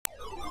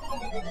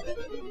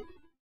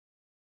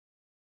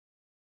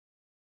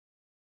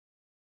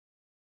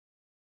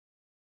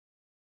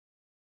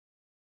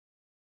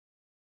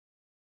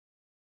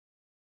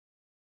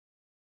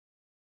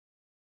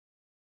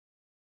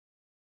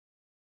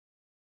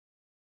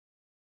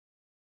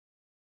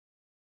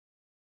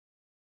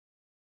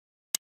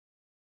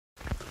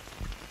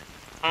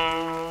I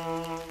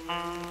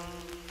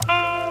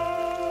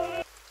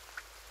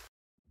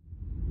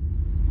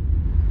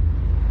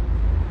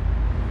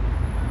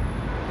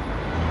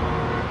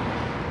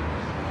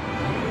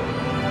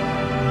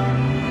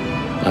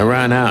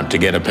ran out to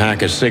get a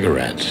pack of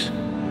cigarettes,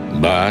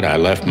 but I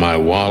left my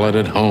wallet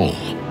at home.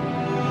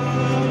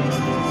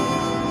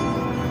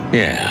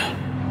 Yeah,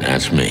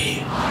 that's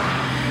me.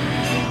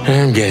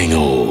 I'm getting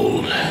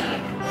old.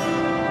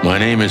 My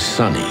name is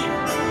Sonny.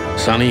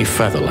 Sonny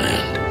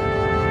Featherland.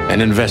 An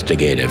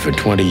investigator for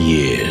 20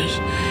 years,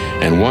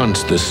 and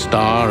once the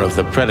star of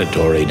the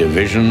predatory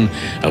division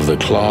of the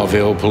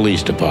Clawville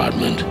Police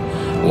Department,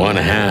 one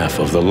half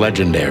of the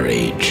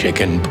legendary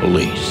Chicken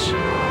Police.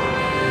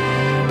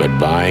 But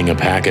buying a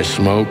pack of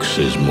smokes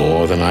is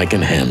more than I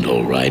can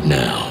handle right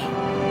now.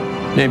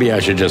 Maybe I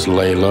should just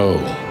lay low.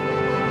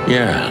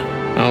 Yeah,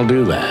 I'll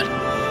do that.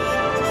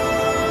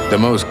 The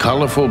most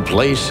colorful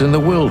place in the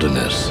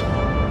wilderness.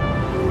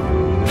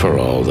 For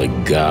all the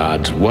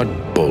gods, what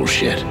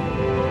bullshit.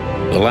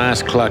 The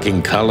last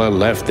clucking color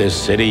left this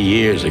city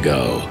years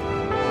ago.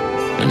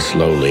 And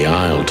slowly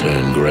I'll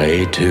turn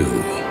gray too.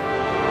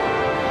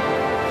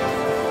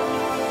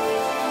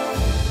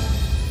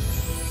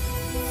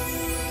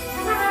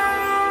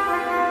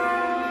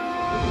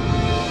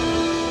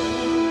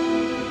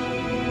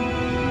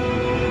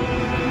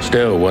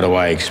 Still, what do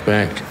I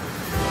expect?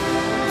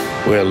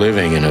 We're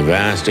living in a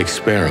vast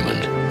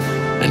experiment,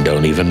 and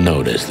don't even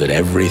notice that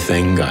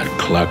everything got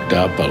clucked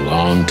up a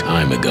long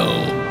time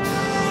ago.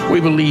 We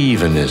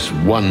believe in this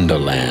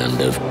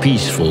wonderland of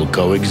peaceful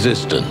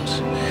coexistence.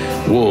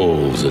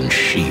 Wolves and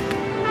sheep,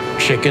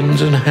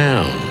 chickens and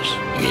hounds.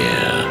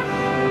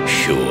 Yeah,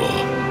 sure,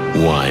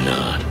 why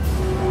not?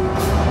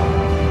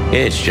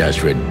 It's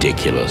just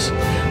ridiculous.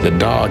 The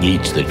dog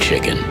eats the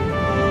chicken.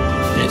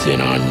 It's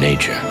in our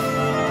nature.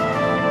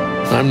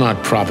 I'm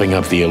not propping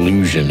up the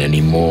illusion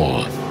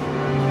anymore.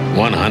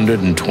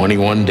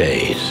 121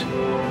 days,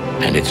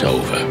 and it's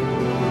over.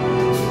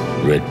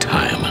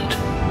 Retirement.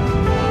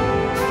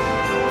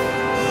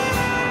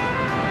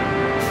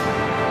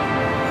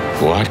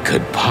 What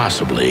could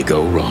possibly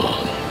go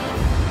wrong?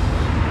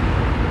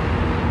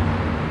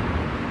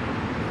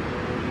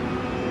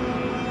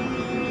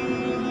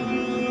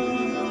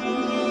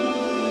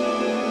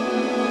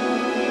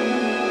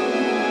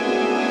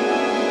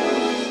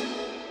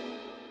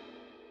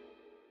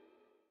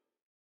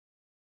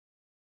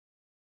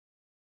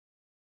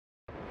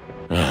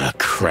 Ah,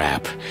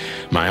 crap.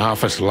 My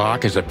office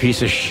lock is a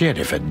piece of shit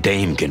if a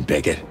dame can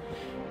pick it.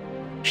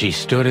 She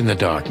stood in the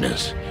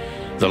darkness.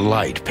 The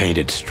light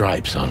painted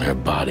stripes on her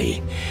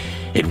body.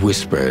 It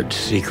whispered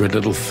secret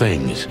little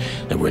things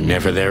that were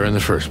never there in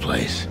the first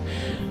place.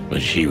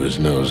 But she was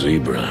no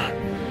zebra.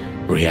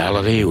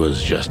 Reality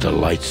was just a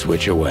light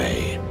switch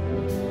away.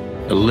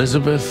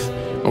 Elizabeth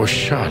or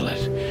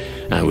Charlotte?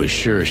 I was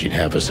sure she'd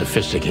have a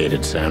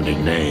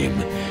sophisticated-sounding name.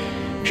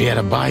 She had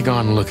a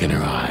bygone look in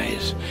her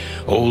eyes,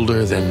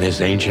 older than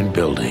this ancient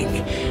building,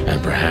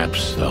 and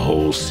perhaps the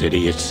whole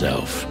city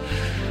itself.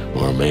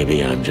 Or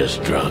maybe I'm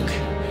just drunk.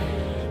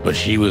 But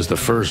she was the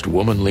first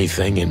womanly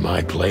thing in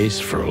my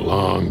place for a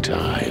long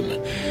time,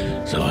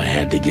 so I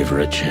had to give her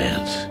a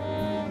chance.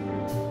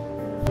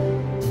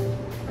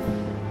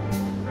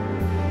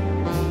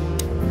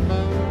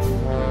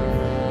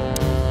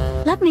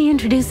 Let me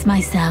introduce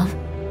myself.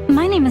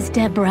 My name is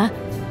Deborah,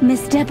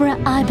 Miss Deborah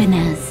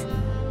Ibanez.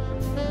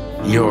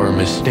 You're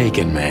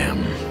mistaken,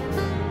 ma'am.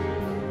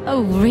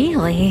 Oh,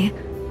 really?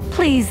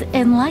 Please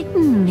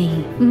enlighten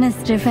me,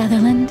 Mr.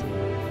 Featherland.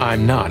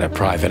 I'm not a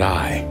private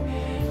eye.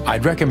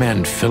 I'd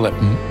recommend Mr.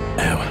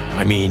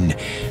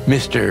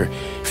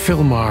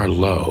 Philmar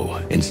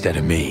Lowe instead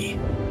of me.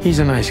 He's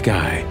a nice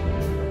guy.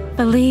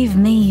 Believe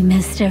me,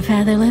 Mr.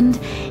 Featherland,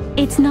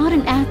 it's not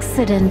an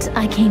accident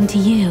I came to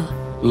you.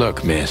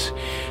 Look, miss,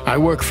 I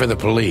work for the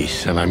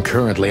police, and I'm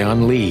currently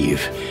on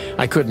leave.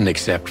 I couldn't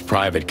accept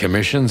private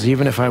commissions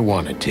even if I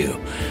wanted to.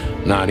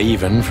 Not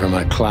even from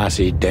a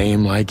classy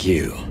dame like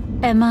you.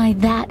 Am I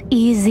that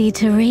easy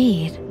to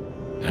read?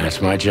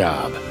 That's my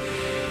job.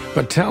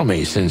 But tell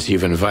me, since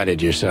you've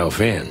invited yourself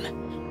in,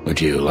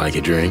 would you like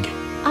a drink?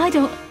 I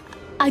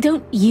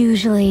don't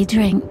usually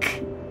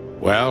drink.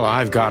 Well,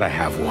 I've gotta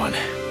have one,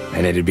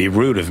 and it'd be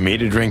rude of me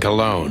to drink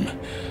alone.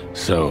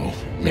 So,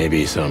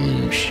 maybe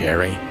some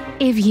sherry?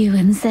 If you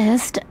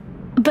insist.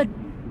 But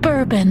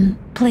bourbon,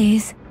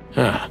 please.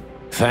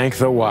 Thank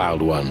the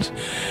wild ones.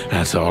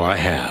 That's all I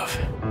have.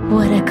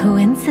 What a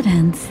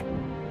coincidence.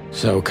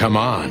 So come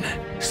on,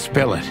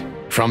 spill it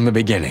from the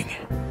beginning.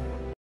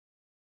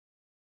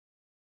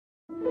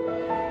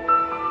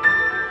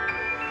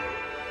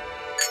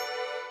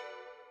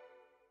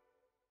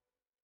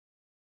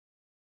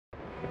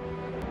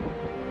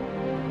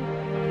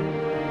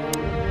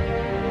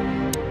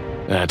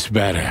 That's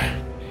better.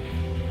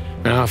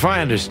 Now, if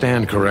I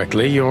understand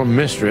correctly, your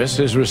mistress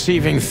is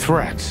receiving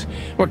threats.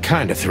 What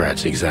kind of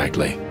threats,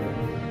 exactly?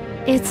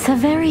 It's a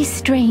very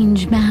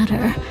strange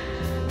matter.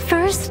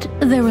 First,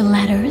 there were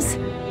letters.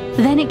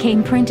 Then it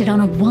came printed on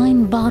a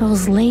wine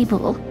bottle's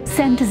label,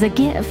 sent as a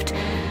gift.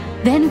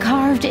 then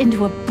carved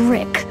into a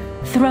brick,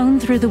 thrown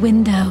through the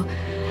window,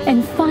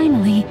 and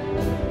finally,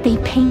 they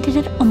painted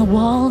it on the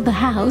wall of the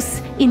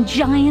house in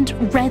giant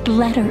red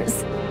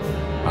letters.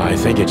 I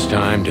think it's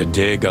time to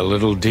dig a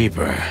little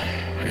deeper.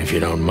 If you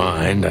don't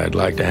mind, I'd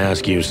like to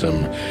ask you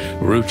some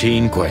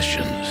routine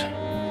questions.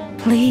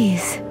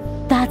 Please,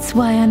 that's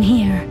why I'm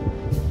here.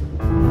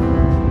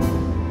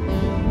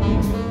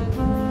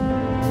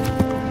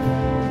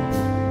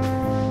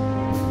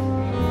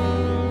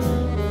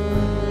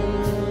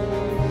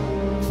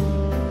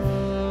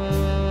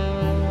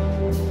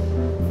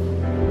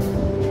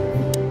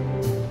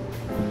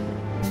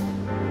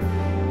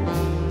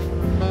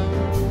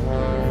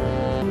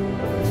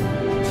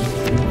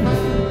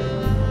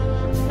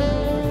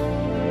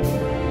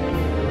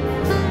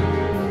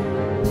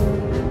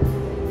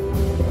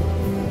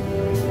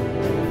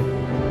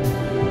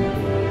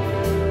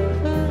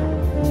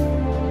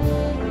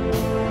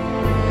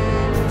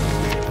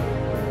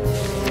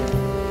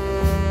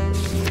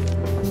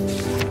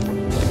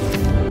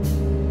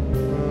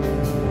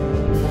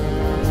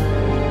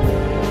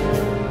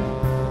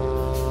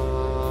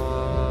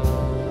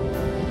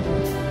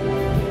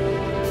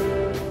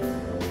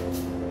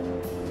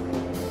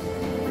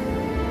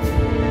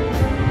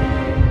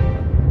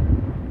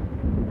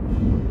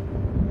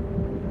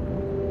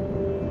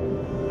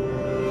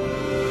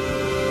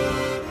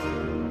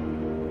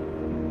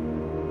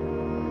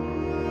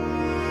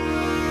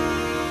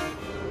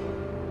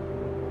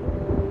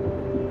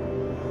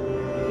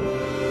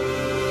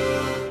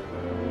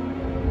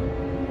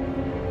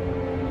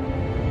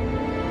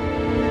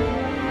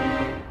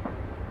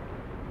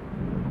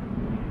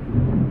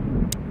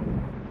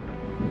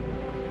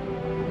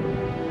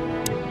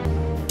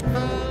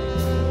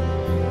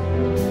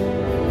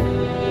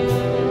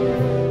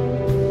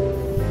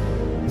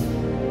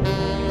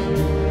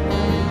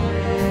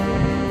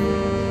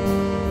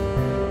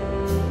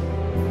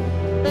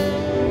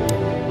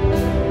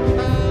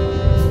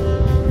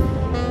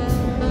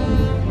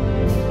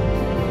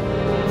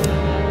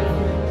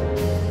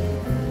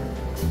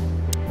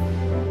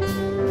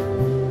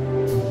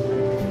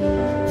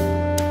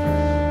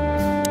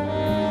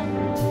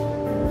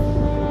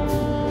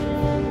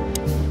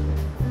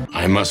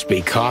 I must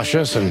be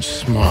cautious and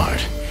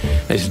smart.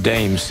 This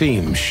dame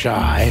seems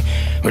shy,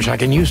 which I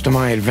can use to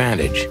my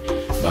advantage.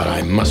 But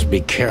I must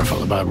be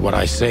careful about what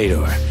I say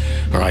to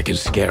her, or I could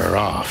scare her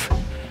off.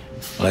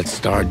 Let's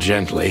start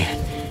gently,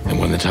 and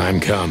when the time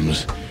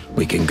comes,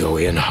 we can go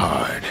in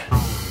hard.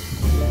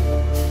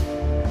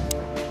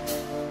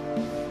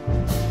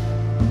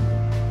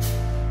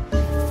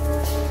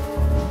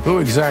 Who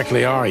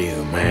exactly are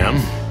you, ma'am?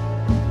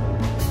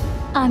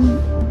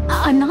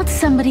 I'm not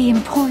somebody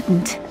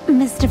important,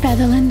 Mr.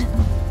 Featherland.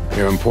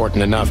 You're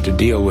important enough to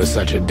deal with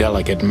such a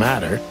delicate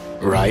matter,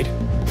 right?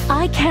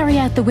 I carry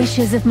out the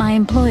wishes of my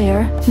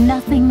employer,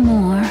 nothing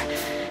more.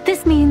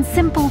 This means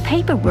simple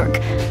paperwork,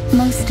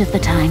 most of the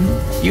time.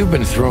 You've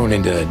been thrown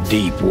into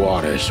deep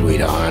water,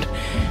 sweetheart.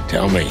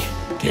 Tell me,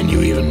 can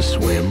you even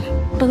swim?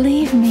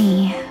 Believe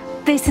me,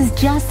 this is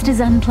just as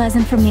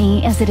unpleasant for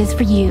me as it is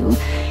for you,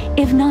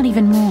 if not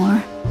even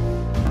more.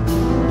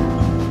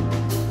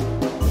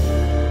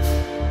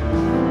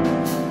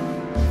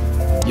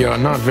 You're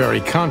not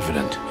very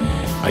confident.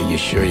 Are you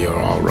sure you're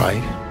all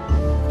right?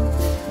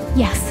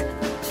 Yes.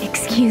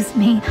 Excuse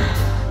me.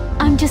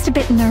 I'm just a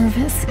bit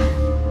nervous.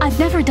 I've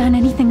never done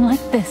anything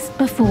like this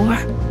before.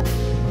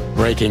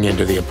 Breaking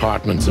into the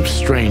apartments of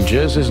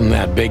strangers isn't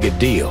that big a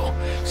deal.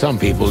 Some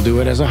people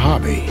do it as a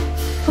hobby.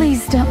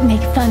 Please don't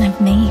make fun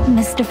of me,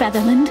 Mr.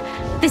 Featherland.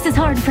 This is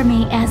hard for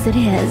me as it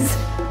is.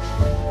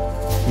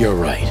 You're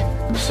right.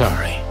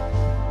 Sorry.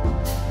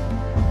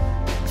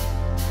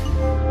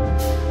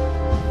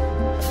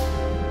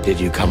 Did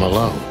you come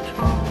alone?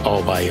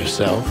 All by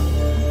yourself?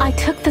 I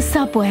took the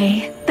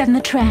subway, then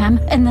the tram,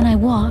 and then I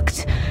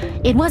walked.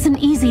 It wasn't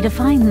easy to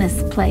find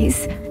this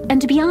place,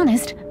 and to be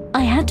honest,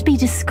 I had to be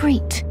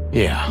discreet.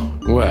 Yeah,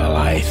 well,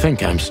 I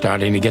think I'm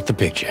starting to get the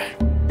picture.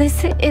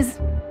 This is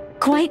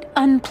quite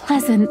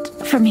unpleasant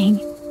for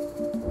me.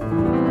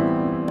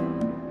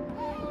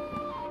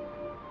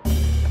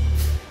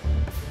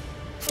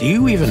 Do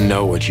you even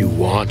know what you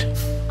want?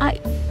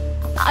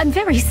 I'm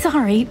very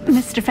sorry,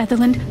 Mr.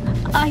 Featherland.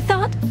 I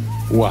thought...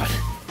 What?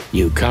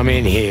 You come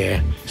in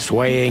here,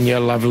 swaying your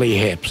lovely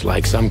hips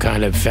like some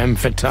kind of femme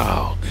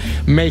fatale,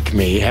 make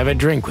me have a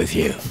drink with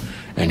you,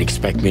 and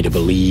expect me to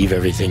believe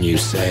everything you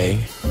say?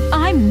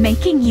 I'm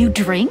making you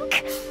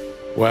drink?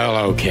 Well,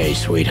 okay,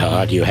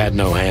 sweetheart, you had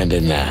no hand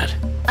in that.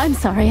 I'm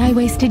sorry I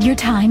wasted your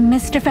time,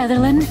 Mr.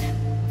 Featherland.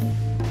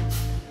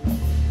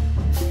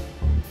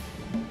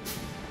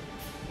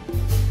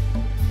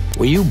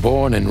 Were you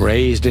born and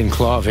raised in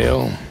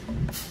Clawville?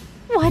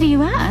 Why do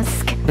you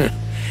ask?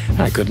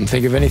 I couldn't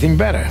think of anything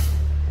better.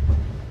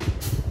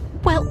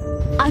 Well,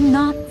 I'm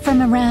not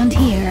from around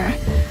here.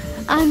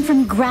 I'm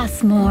from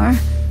Grassmore.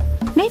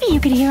 Maybe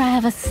you could hear I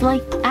have a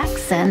slight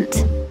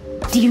accent.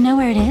 Do you know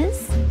where it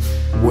is?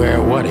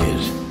 Where what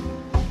is?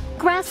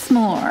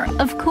 Grassmore,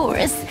 of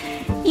course.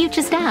 You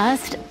just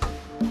asked.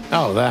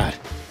 Oh, that.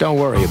 Don't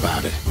worry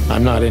about it.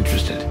 I'm not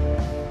interested.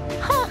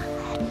 Huh.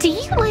 Do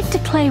you like to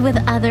play with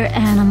other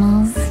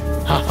animals?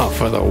 Oh,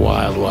 for the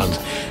wild ones.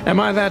 Am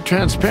I that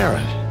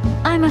transparent?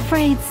 I'm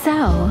afraid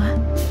so.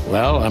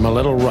 Well, I'm a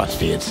little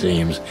rusty, it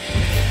seems.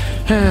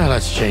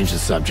 Let's change the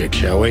subject,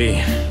 shall we?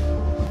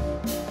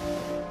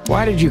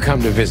 Why did you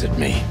come to visit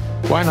me?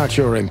 Why not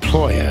your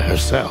employer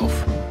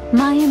herself?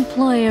 My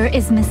employer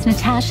is Miss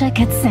Natasha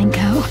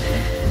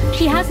Catzenko.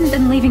 She hasn't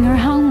been leaving her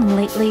home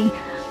lately,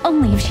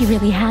 only if she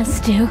really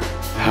has to.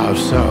 How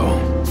so?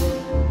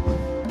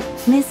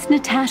 Miss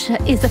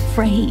Natasha is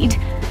afraid.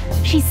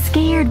 She's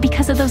scared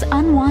because of those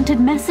unwanted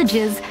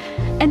messages,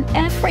 and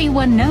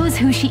everyone knows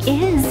who she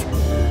is.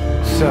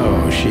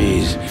 So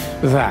she's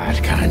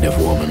that kind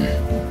of woman.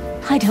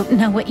 I don't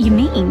know what you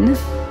mean.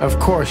 Of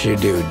course you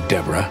do,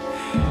 Deborah.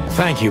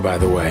 Thank you, by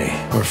the way.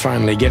 We're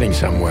finally getting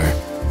somewhere.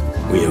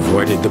 We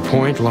avoided the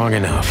point long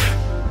enough.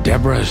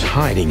 Deborah's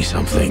hiding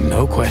something,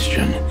 no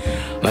question.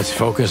 Let's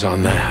focus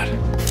on that.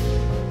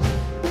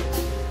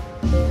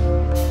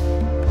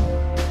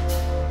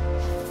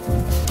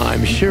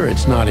 I'm sure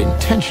it's not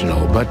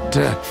intentional, but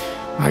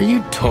are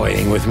you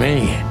toying with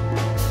me?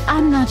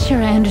 I'm not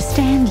sure I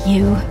understand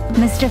you,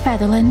 Mr.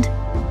 Featherland.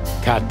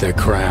 Cut the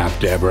crap,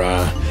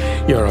 Deborah.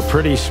 You're a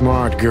pretty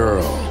smart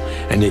girl,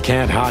 and you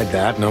can't hide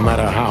that no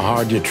matter how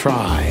hard you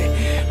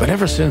try. But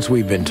ever since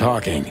we've been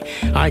talking,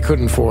 I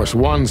couldn't force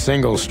one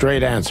single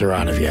straight answer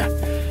out of you.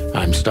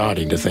 I'm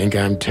starting to think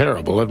I'm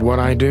terrible at what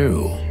I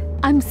do.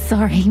 I'm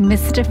sorry,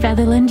 Mr.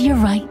 Featherland, you're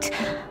right.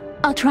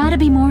 I'll try to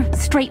be more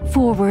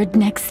straightforward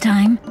next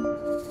time.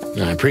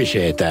 I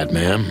appreciate that,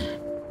 ma'am.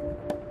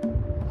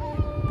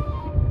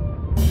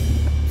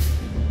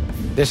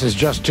 This is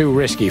just too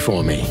risky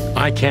for me.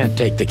 I can't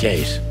take the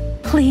case.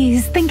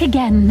 Please think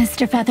again,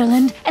 Mr.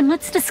 Featherland, and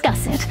let's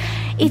discuss it.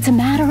 It's a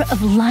matter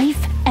of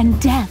life and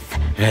death.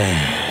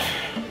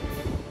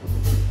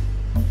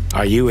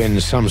 Are you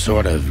in some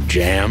sort of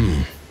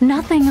jam?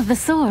 Nothing of the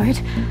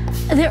sort.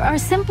 There are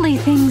simply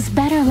things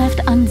better left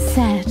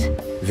unsaid.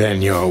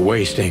 Then you're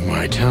wasting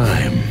my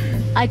time.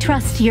 I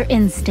trust your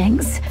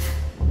instincts.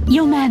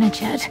 You'll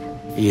manage it.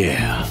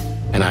 Yeah,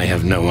 and I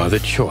have no other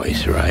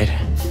choice, right?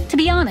 To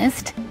be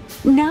honest,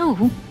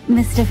 no,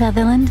 Mr.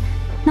 Featherland.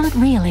 Not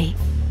really.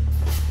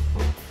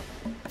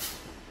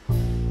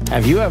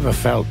 Have you ever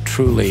felt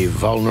truly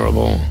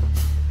vulnerable?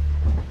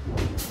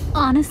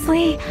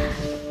 Honestly,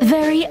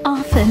 very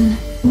often,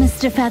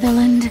 Mr.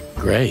 Featherland.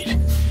 Great,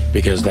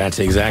 because that's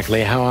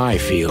exactly how I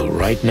feel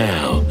right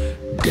now,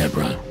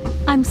 Deborah.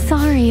 I'm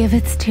sorry if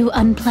it's too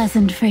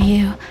unpleasant for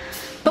you,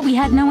 but we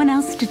had no one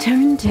else to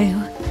turn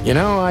to. You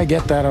know, I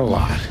get that a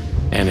lot,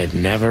 and it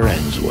never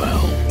ends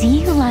well. Do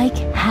you like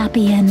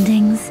happy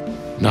endings?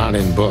 Not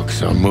in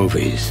books or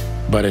movies,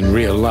 but in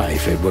real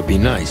life it would be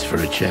nice for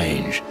a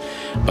change.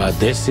 But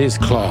this is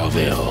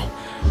Clawville.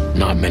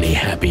 Not many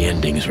happy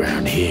endings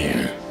around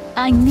here.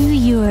 I knew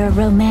you were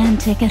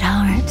romantic at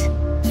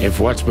heart. If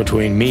what's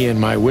between me and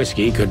my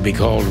whiskey could be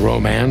called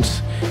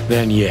romance,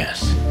 then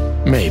yes,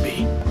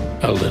 maybe,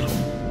 a little.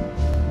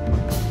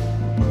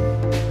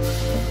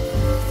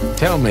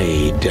 Tell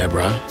me,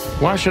 Deborah,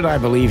 why should I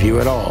believe you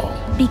at all?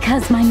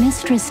 Because my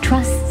mistress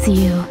trusts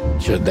you.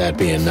 Should that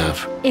be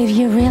enough? If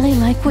you really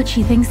like what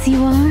she thinks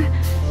you are,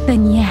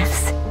 then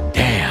yes.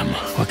 Damn,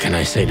 what can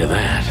I say to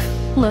that?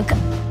 Look,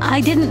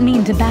 I didn't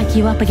mean to back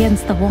you up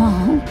against the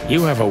wall.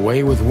 You have a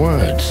way with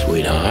words,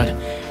 sweetheart.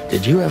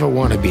 Did you ever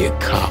want to be a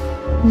cop?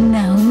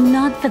 No,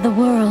 not for the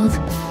world.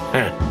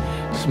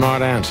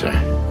 Smart answer.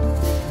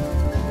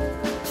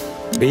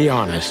 Be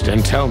honest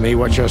and tell me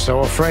what you're so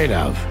afraid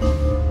of.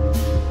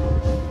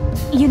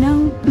 You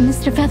know,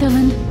 Mr.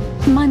 Featherland,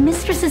 my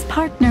mistress's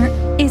partner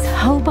is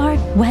Hobart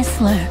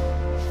Wessler.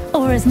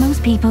 Or as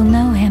most people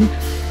know him...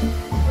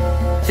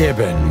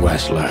 Ibn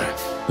Wessler,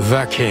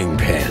 the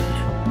Kingpin.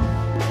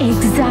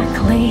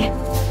 Exactly.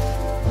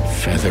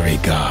 Feathery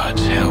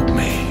gods, help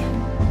me.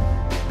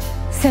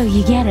 So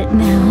you get it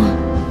now.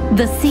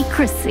 The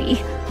secrecy.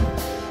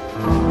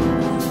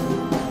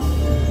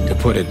 To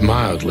put it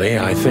mildly,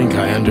 I think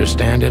I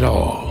understand it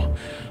all.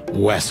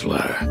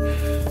 Wessler.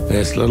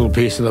 This little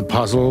piece of the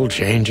puzzle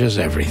changes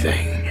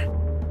everything.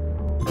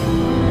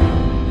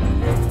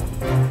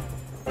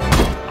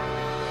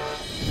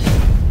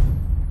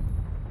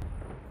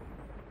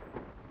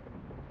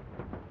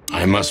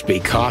 I must be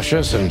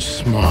cautious and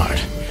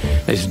smart.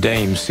 This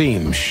dame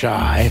seems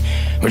shy,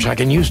 which I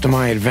can use to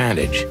my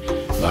advantage.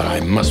 But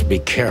I must be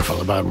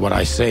careful about what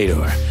I say to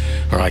her,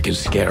 or I could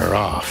scare her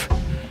off.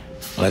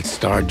 Let's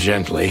start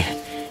gently,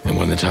 and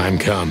when the time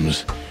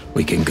comes,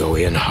 we can go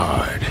in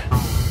hard.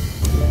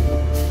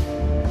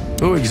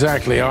 Who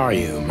exactly are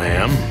you,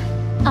 ma'am?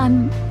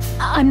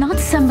 I'm not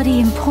somebody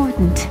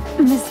important,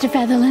 Mr.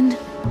 Featherland.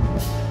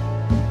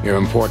 You're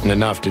important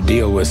enough to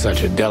deal with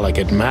such a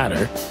delicate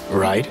matter,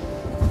 right?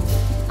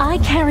 I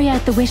carry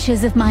out the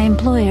wishes of my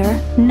employer,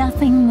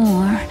 nothing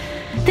more.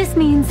 This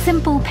means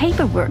simple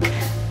paperwork,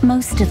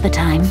 most of the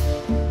time.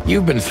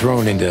 You've been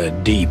thrown into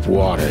deep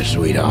water,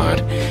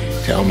 sweetheart.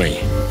 Tell me,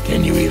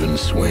 can you even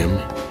swim?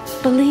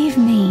 Believe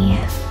me,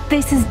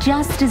 This is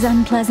just as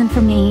unpleasant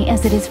for me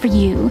as it is for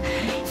you,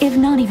 if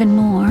not even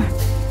more.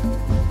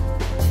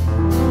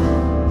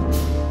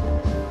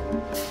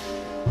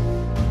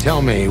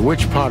 Tell me,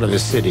 which part of the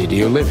city do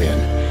you live in?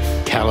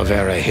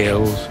 Calavera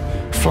Hills?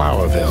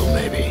 Flowerville,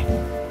 maybe?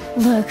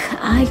 Look,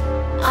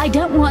 I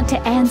don't want to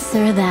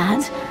answer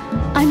that.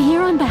 I'm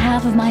here on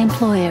behalf of my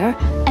employer,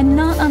 and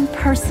not on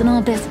personal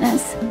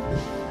business.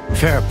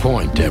 Fair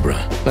point,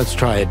 Deborah. Let's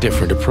try a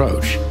different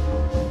approach.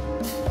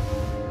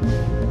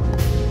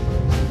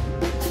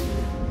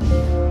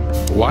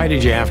 Why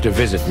did you have to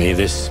visit me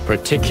this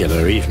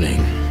particular evening?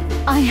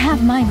 I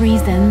have my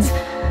reasons.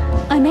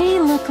 I may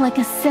look like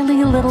a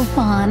silly little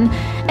fawn,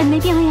 and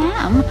maybe I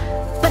am,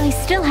 but I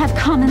still have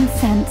common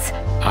sense.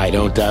 I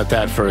don't doubt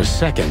that for a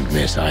second,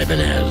 Miss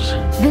Ibanez.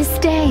 This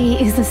day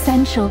is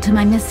essential to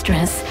my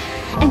mistress,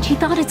 and she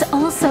thought it's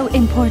also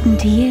important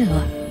to you.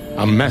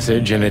 A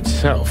message in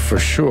itself, for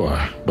sure.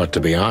 But to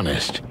be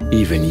honest,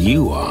 even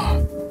you are.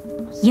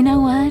 You know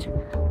what?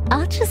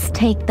 I'll just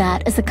take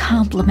that as a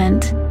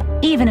compliment,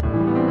 even if...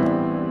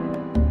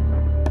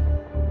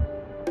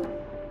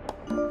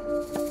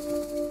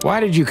 Why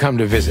did you come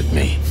to visit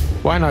me?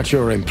 Why not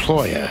your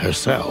employer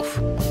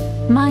herself?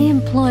 My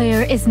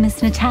employer is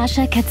Miss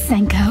Natasha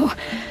Catzenko.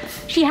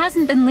 She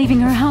hasn't been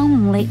leaving her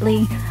home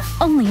lately,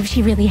 only if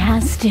she really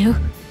has to.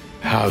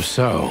 How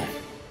so?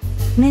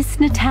 Miss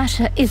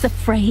Natasha is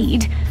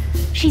afraid.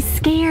 She's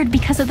scared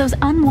because of those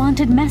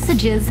unwanted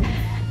messages,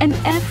 and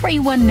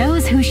everyone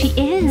knows who she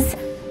is.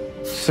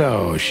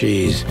 So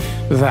she's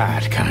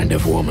that kind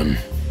of woman.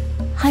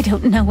 I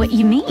don't know what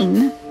you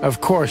mean. Of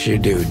course you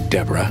do,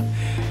 Deborah.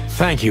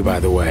 Thank you, by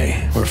the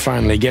way. We're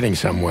finally getting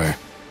somewhere.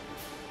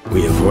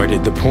 We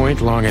avoided the point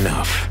long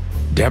enough.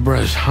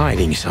 Deborah's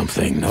hiding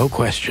something, no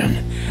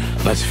question.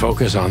 Let's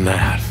focus on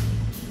that.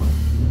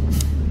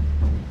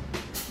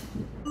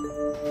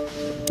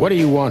 What do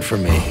you want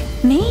from me?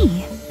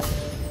 Me?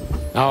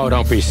 Oh,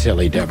 don't be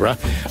silly, Deborah.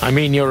 I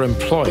mean your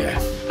employer.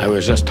 I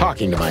was just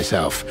talking to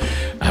myself,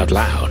 out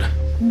loud.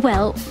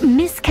 Well,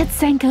 Miss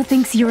Catzenko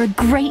thinks you're a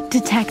great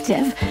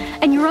detective,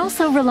 and you're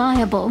also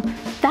reliable.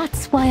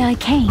 That's why I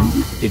came.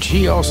 Did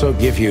she also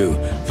give you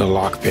the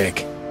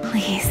lockpick?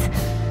 Please,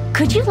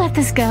 could you let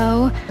this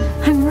go?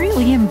 I'm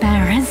really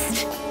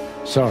embarrassed.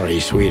 Sorry,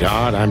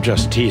 sweetheart, I'm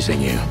just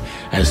teasing you.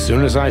 As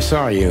soon as I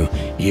saw you,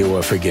 you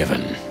were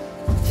forgiven.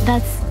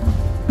 That's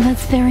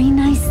very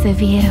nice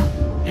of you.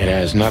 It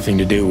has nothing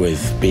to do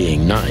with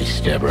being nice,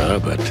 Deborah,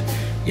 but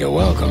you're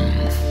welcome.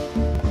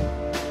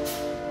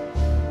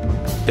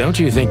 Don't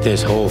you think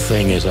this whole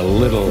thing is a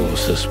little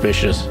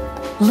suspicious?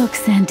 Look,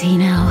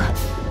 Santino,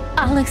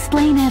 I'll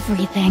explain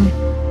everything.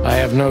 I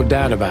have no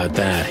doubt about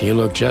that. You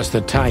look just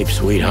the type,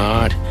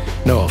 sweetheart.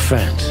 No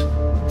offense.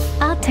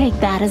 I'll take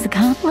that as a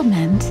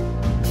compliment.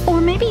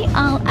 Or maybe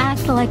I'll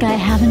act like I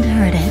haven't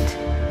heard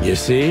it. You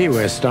see,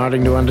 we're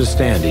starting to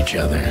understand each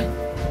other.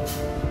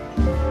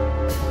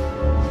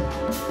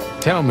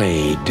 Tell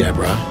me,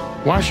 Deborah,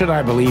 why should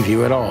I believe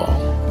you at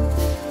all?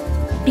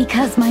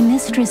 Because my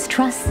mistress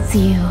trusts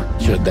you.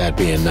 Should that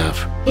be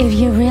enough? If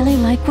you really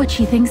like what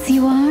she thinks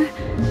you are,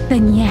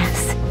 then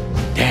yes.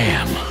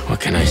 Damn, what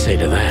can I say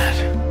to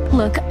that?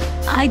 Look,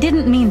 I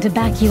didn't mean to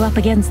back you up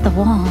against the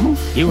wall.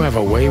 You have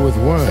a way with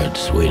words,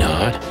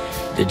 sweetheart.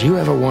 Did you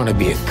ever want to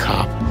be a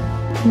cop?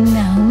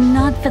 No,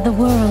 not for the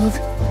world.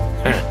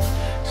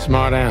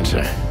 Smart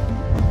answer.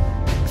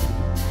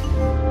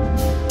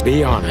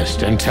 Be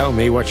honest and tell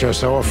me what you're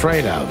so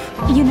afraid of.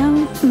 You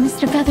know,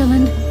 Mr.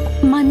 Featherland,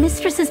 my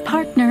mistress's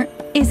partner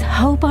is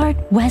Hobart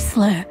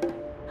Wessler.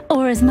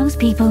 Or as most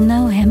people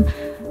know him...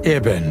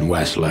 Ibn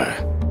Wessler,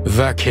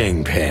 the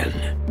Kingpin.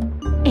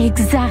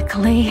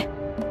 Exactly.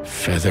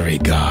 Feathery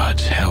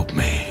gods, help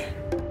me.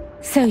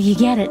 So you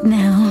get it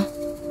now.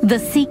 The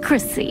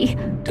secrecy.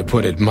 To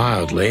put it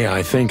mildly,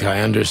 I think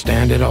I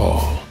understand it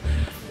all.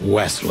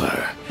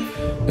 Wessler.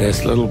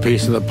 This little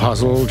piece of the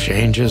puzzle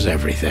changes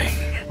everything.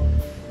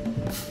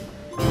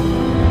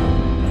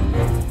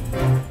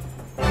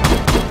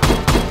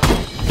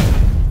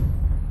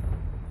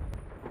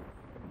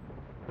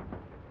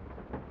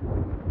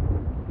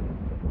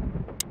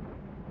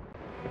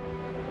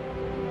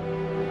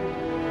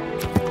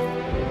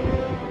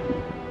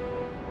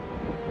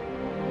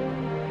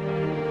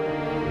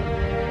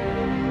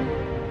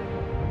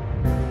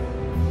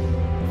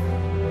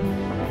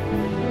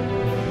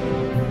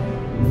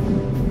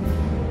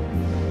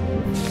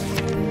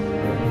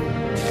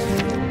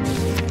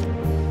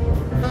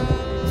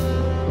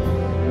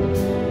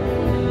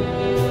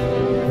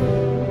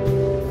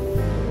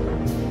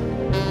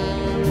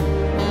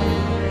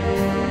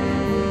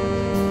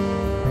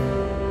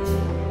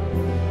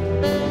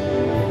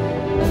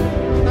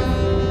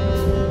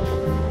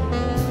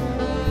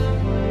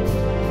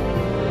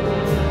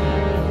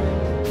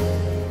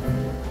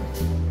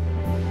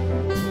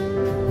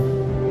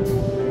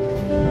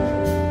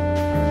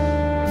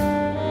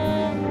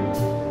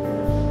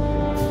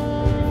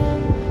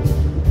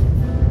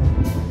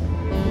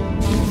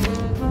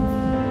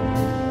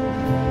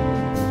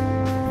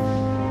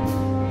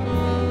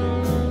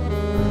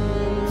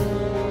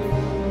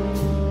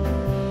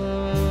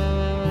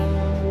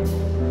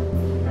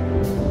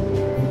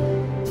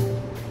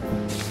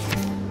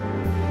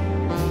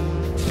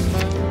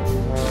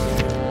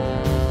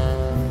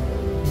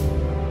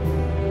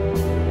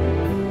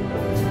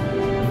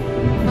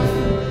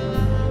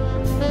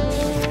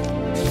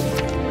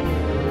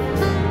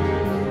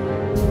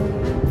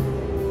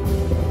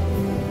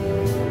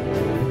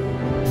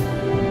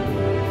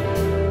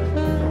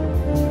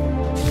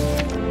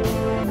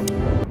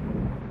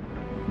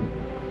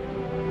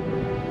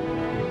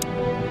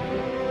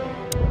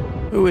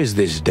 Who is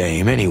this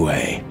dame,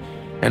 anyway?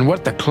 And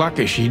what the cluck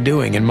is she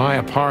doing in my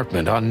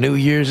apartment on New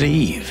Year's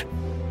Eve?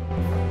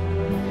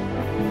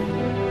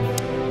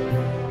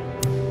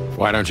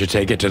 Why don't you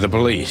take it to the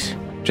police?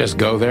 Just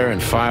go there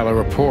and file a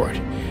report.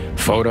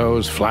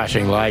 Photos,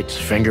 flashing lights,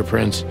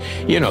 fingerprints,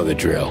 you know the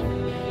drill.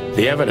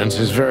 The evidence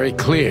is very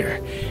clear.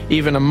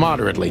 Even a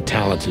moderately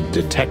talented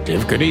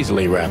detective could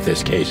easily wrap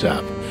this case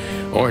up.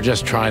 Or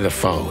just try the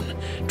phone.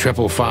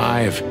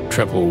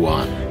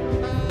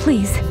 555-111.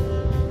 Please,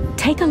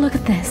 take a look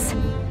at this.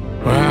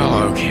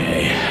 Well,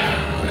 okay.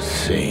 Let's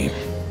see.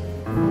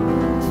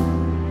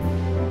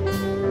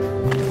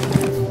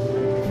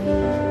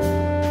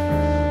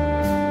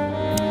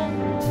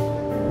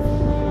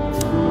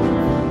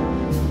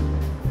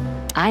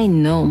 I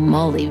know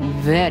Molly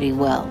very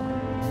well.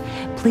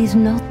 Please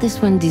note this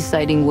when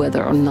deciding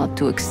whether or not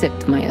to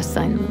accept my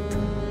assignment.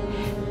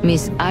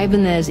 Miss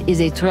Ibanez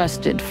is a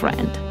trusted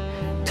friend.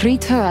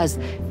 Treat her as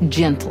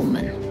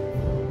gentleman.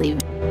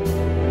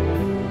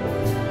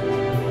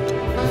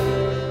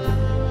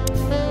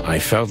 I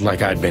felt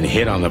like I'd been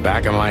hit on the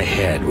back of my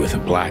head with a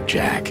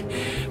blackjack.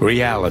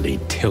 Reality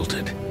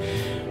tilted.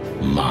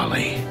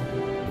 Molly.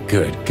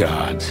 Good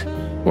gods.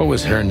 What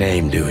was her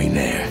name doing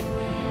there?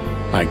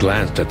 I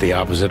glanced at the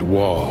opposite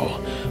wall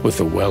with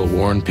the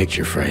well-worn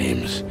picture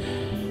frames.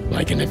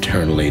 Like an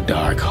eternally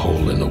dark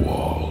hole in the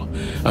wall.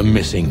 A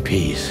missing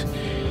piece.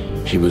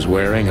 She was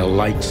wearing a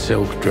light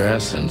silk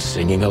dress and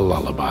singing a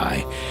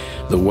lullaby.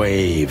 The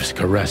waves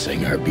caressing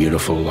her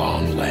beautiful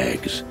long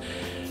legs.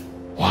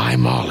 Why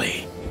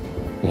Molly?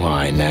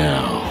 Why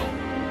now?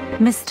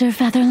 Mr.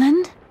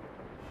 Featherland?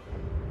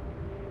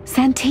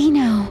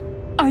 Santino,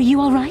 are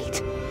you all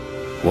right?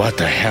 What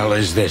the hell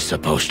is this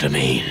supposed to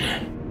mean?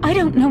 I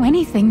don't know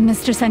anything,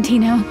 Mr.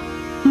 Santino.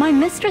 My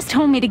mistress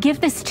told me to give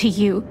this to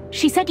you.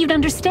 She said you'd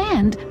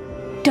understand.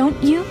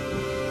 Don't you?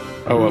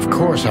 Oh, of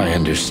course I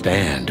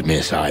understand,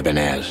 Miss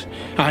Ibanez.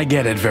 I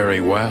get it very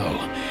well.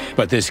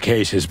 But this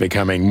case is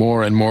becoming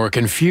more and more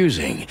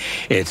confusing.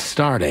 It's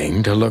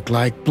starting to look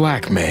like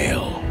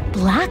blackmail.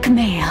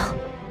 Blackmail?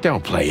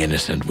 Don't play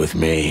innocent with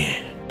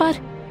me. But...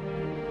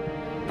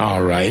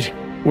 All right.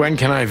 When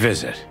can I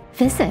visit?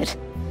 Visit?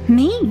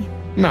 Me?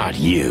 Not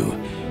you.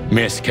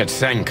 Miss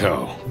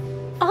Catzenko.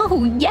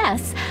 Oh,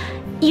 yes.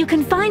 You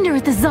can find her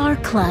at the Czar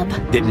Club.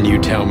 Didn't you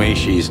tell me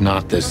she's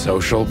not the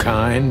social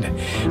kind?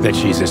 That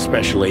she's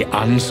especially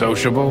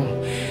unsociable?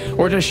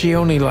 Or does she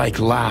only like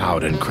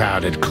loud and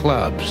crowded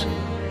clubs?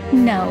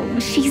 No,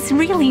 she's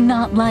really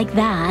not like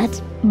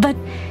that. But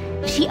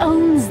she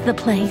owns the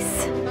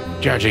place.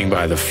 Judging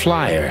by the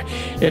flyer,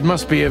 it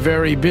must be a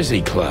very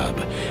busy club,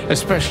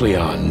 especially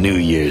on New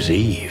Year's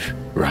Eve,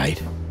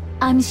 right?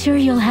 I'm sure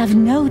you'll have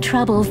no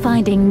trouble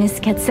finding Miss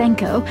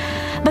Catzenko,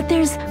 but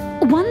there's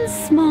one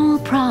small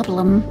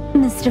problem,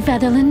 Mr.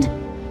 Featherland.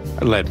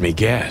 Let me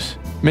guess.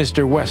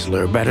 Mr.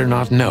 Wessler better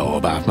not know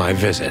about my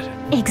visit.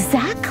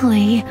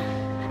 Exactly.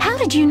 How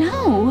did you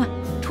know?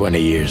 20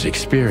 years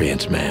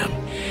experience, ma'am.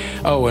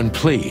 Oh, and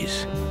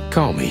please,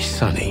 call me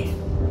Sonny.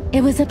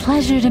 It was a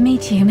pleasure to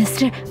meet you,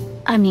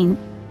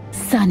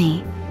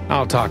 Sonny.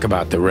 I'll talk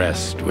about the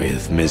rest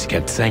with Miss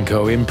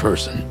Catzenko in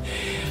person.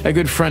 A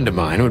good friend of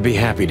mine would be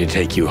happy to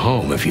take you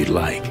home if you'd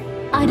like.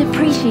 I'd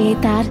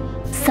appreciate that,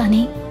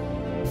 Sonny.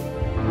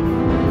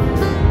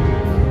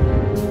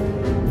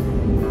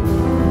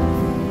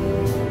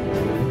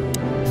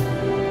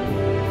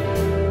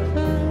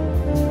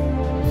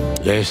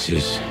 This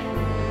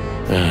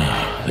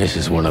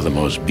is one of the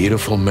most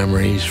beautiful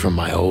memories from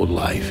my old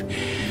life,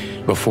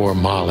 before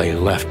Molly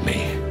left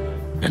me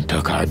and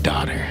took our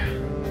daughter.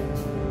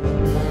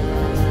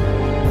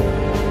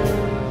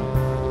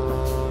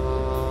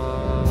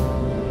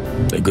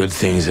 The good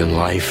things in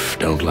life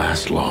don't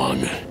last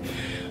long.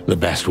 The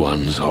best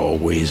ones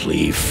always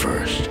leave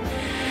first.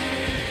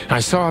 I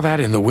saw that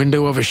in the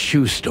window of a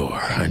shoe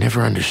store. I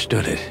never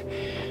understood it,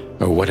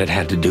 or what it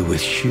had to do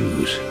with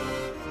shoes.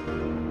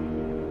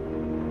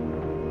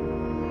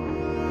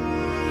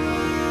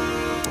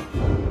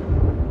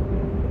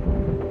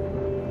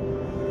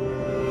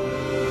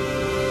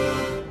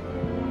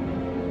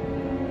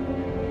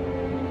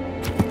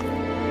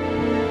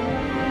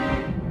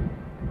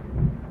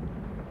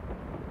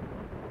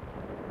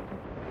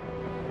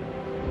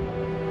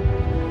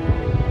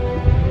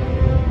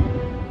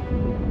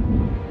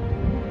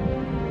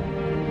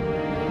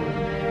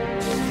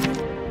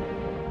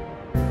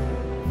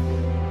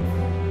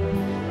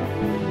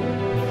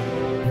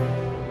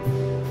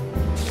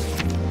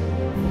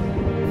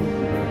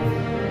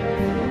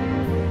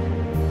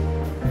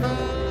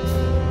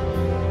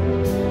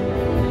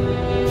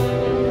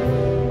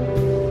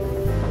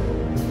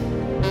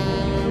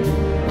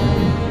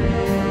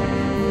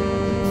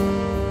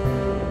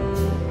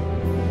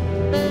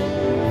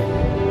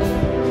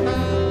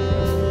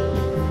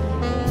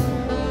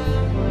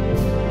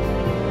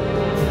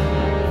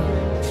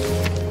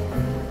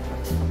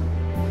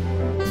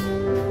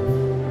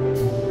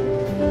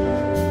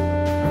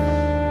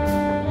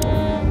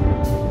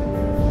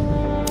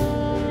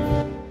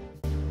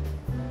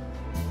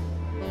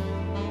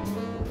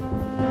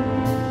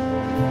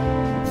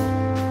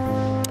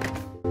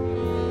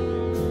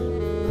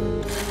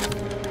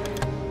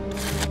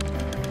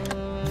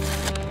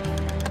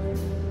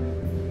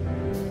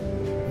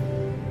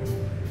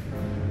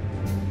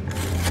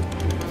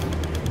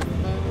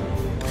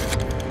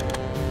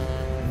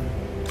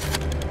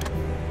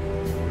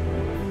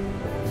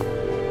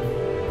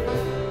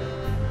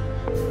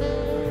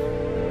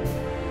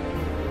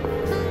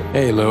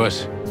 Hey,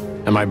 Lewis.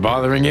 Am I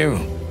bothering you?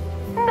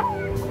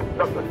 No.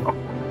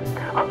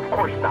 Of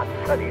course not,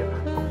 Sonny.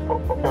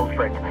 Old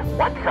friends.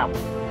 What's up?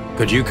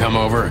 Could you come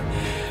over?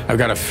 I've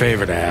got a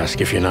favor to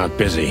ask if you're not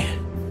busy.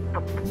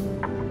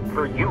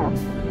 For you,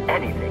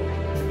 anything.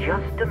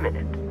 Just a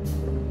minute.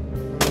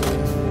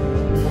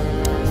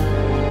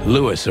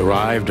 Lewis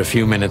arrived a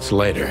few minutes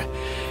later.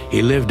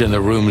 He lived in the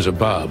rooms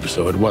above,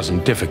 so it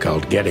wasn't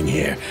difficult getting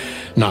here.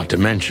 Not to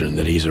mention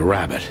that he's a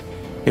rabbit.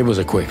 It was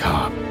a quick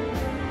hop.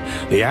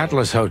 The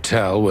Atlas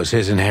Hotel was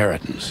his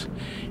inheritance.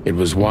 It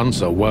was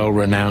once a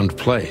well-renowned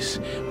place,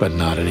 but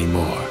not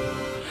anymore.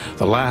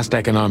 The last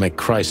economic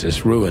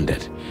crisis ruined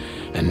it.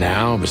 And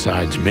now,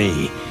 besides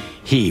me,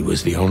 he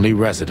was the only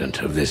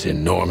resident of this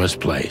enormous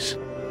place.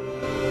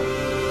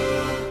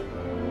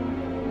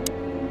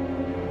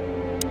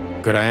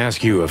 Could I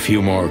ask you a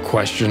few more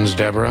questions,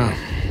 Deborah?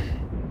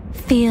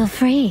 Feel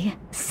free,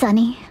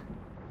 Sonny.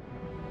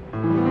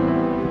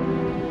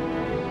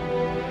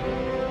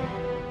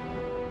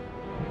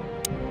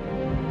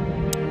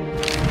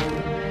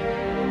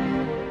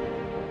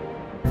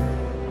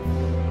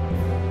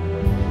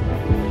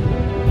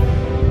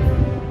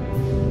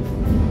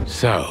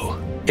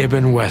 So,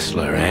 Ibn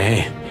Wessler,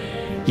 eh?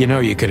 You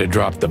know you could have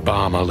dropped the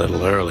bomb a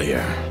little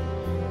earlier.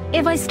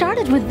 If I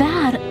started with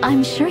that,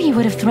 I'm sure you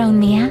would have thrown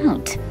me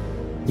out.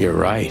 You're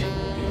right.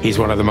 He's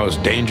one of the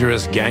most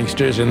dangerous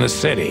gangsters in the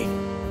city.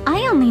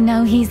 I only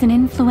know he's an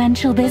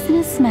influential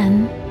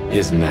businessman.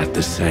 Isn't that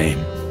the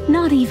same?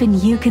 Not even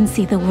you can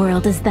see the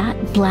world as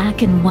that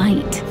black and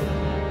white.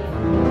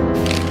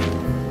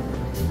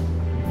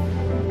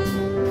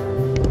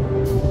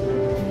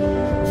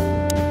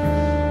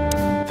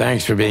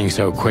 Thanks for being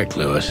so quick,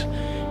 Lewis.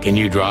 Can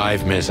you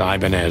drive Miss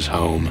Ibanez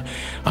home?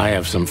 I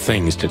have some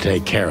things to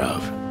take care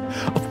of.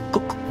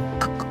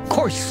 Of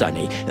course,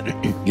 Sonny.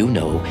 You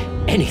know,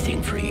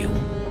 anything for you.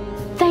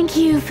 Thank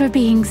you for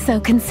being so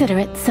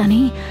considerate,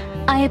 Sonny.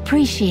 I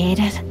appreciate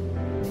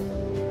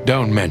it.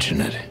 Don't mention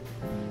it.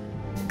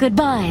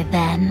 Goodbye,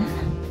 then.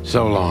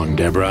 So long,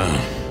 Deborah.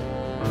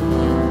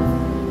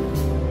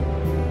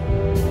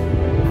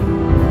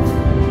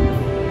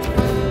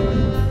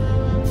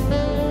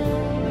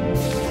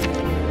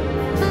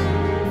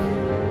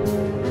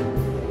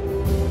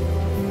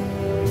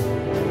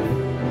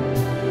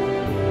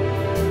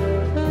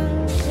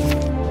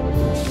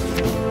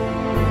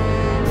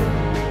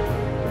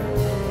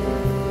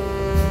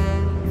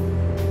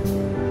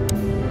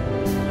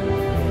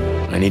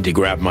 I need to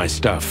grab my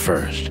stuff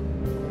first.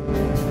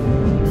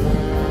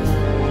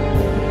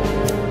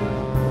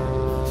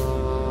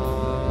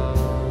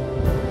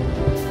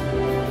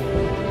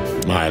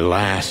 My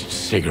last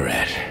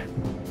cigarette.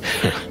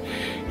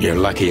 You're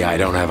lucky I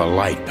don't have a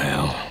light,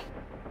 pal.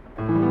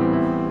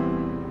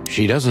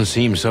 She doesn't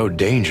seem so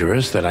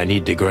dangerous that I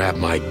need to grab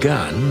my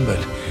gun,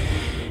 but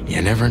you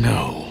never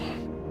know.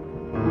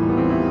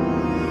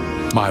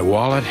 My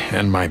wallet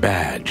and my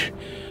badge.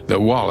 The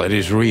wallet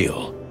is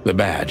real, the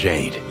badge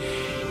ain't.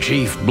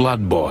 Chief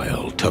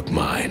Bloodboil took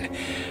mine,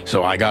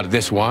 so I got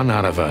this one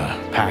out of a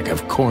pack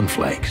of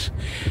cornflakes,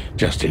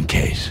 just in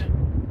case.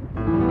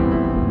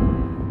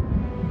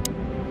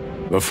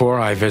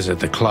 Before I visit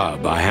the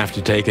club, I have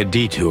to take a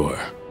detour.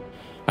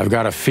 I've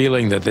got a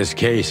feeling that this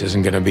case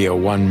isn't going to be a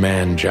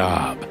one-man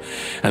job,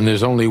 and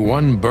there's only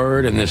one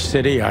bird in this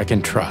city I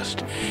can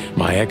trust,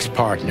 my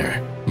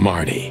ex-partner,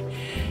 Marty.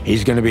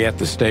 He's going to be at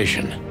the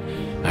station.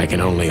 I can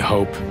only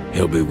hope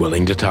he'll be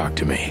willing to talk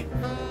to me.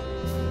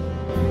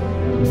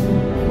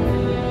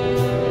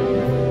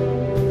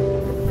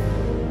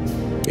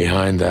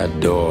 Behind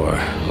that door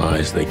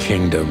lies the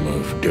kingdom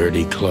of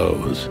dirty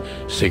clothes,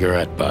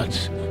 cigarette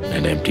butts,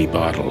 and empty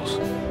bottles.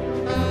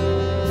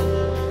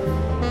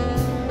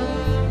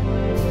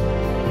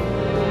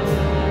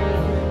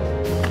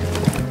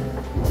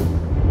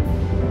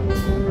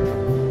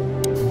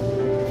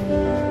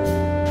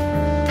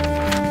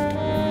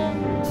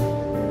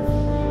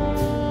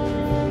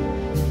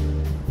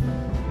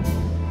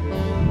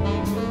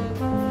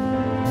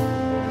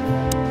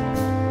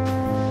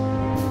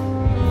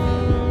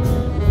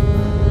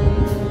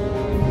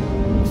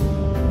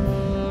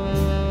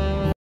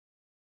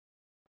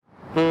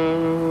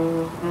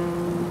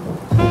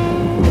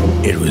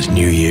 It was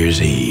New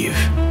Year's Eve,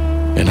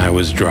 and I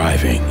was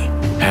driving,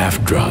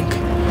 half drunk,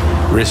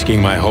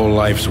 risking my whole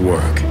life's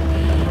work.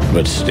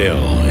 But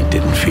still, it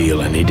didn't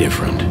feel any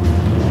different.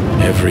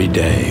 Every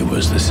day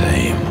was the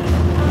same,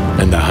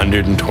 and the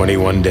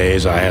 121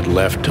 days I had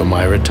left till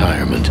my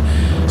retirement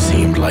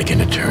seemed like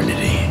an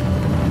eternity.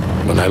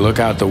 When I look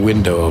out the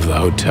window of the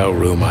hotel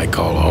room I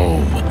call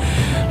home,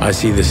 I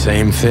see the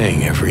same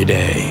thing every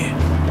day.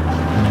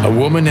 A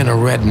woman in a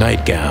red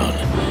nightgown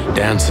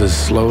dances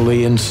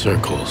slowly in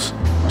circles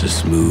to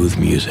smooth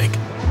music.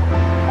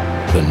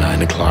 The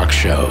 9 o'clock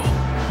show,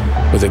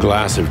 with a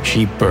glass of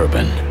cheap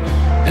bourbon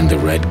and the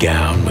red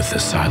gown with the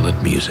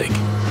silent music.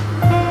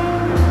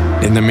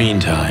 In the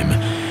meantime,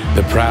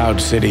 The proud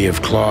city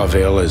of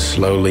Clawville is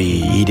slowly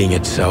eating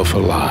itself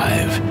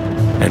alive.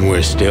 And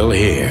we're still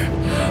here,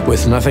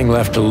 with nothing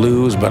left to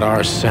lose but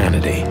our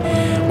sanity,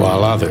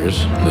 while others,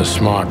 the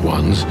smart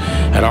ones,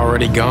 had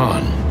already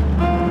gone.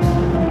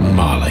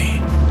 Molly.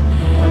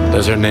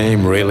 Does her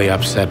name really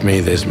upset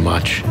me this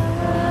much?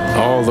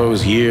 All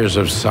those years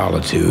of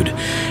solitude,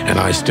 and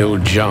I still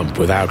jump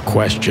without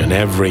question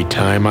every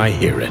time I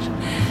hear it.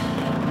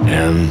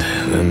 And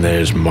then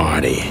there's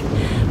Marty,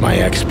 my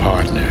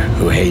ex-partner,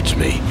 who hates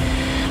me.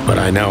 But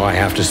I know I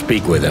have to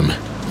speak with him,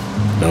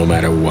 no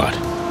matter what.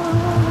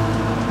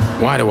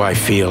 Why do I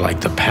feel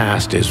like the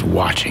past is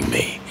watching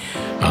me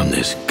on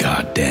this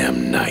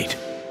goddamn night?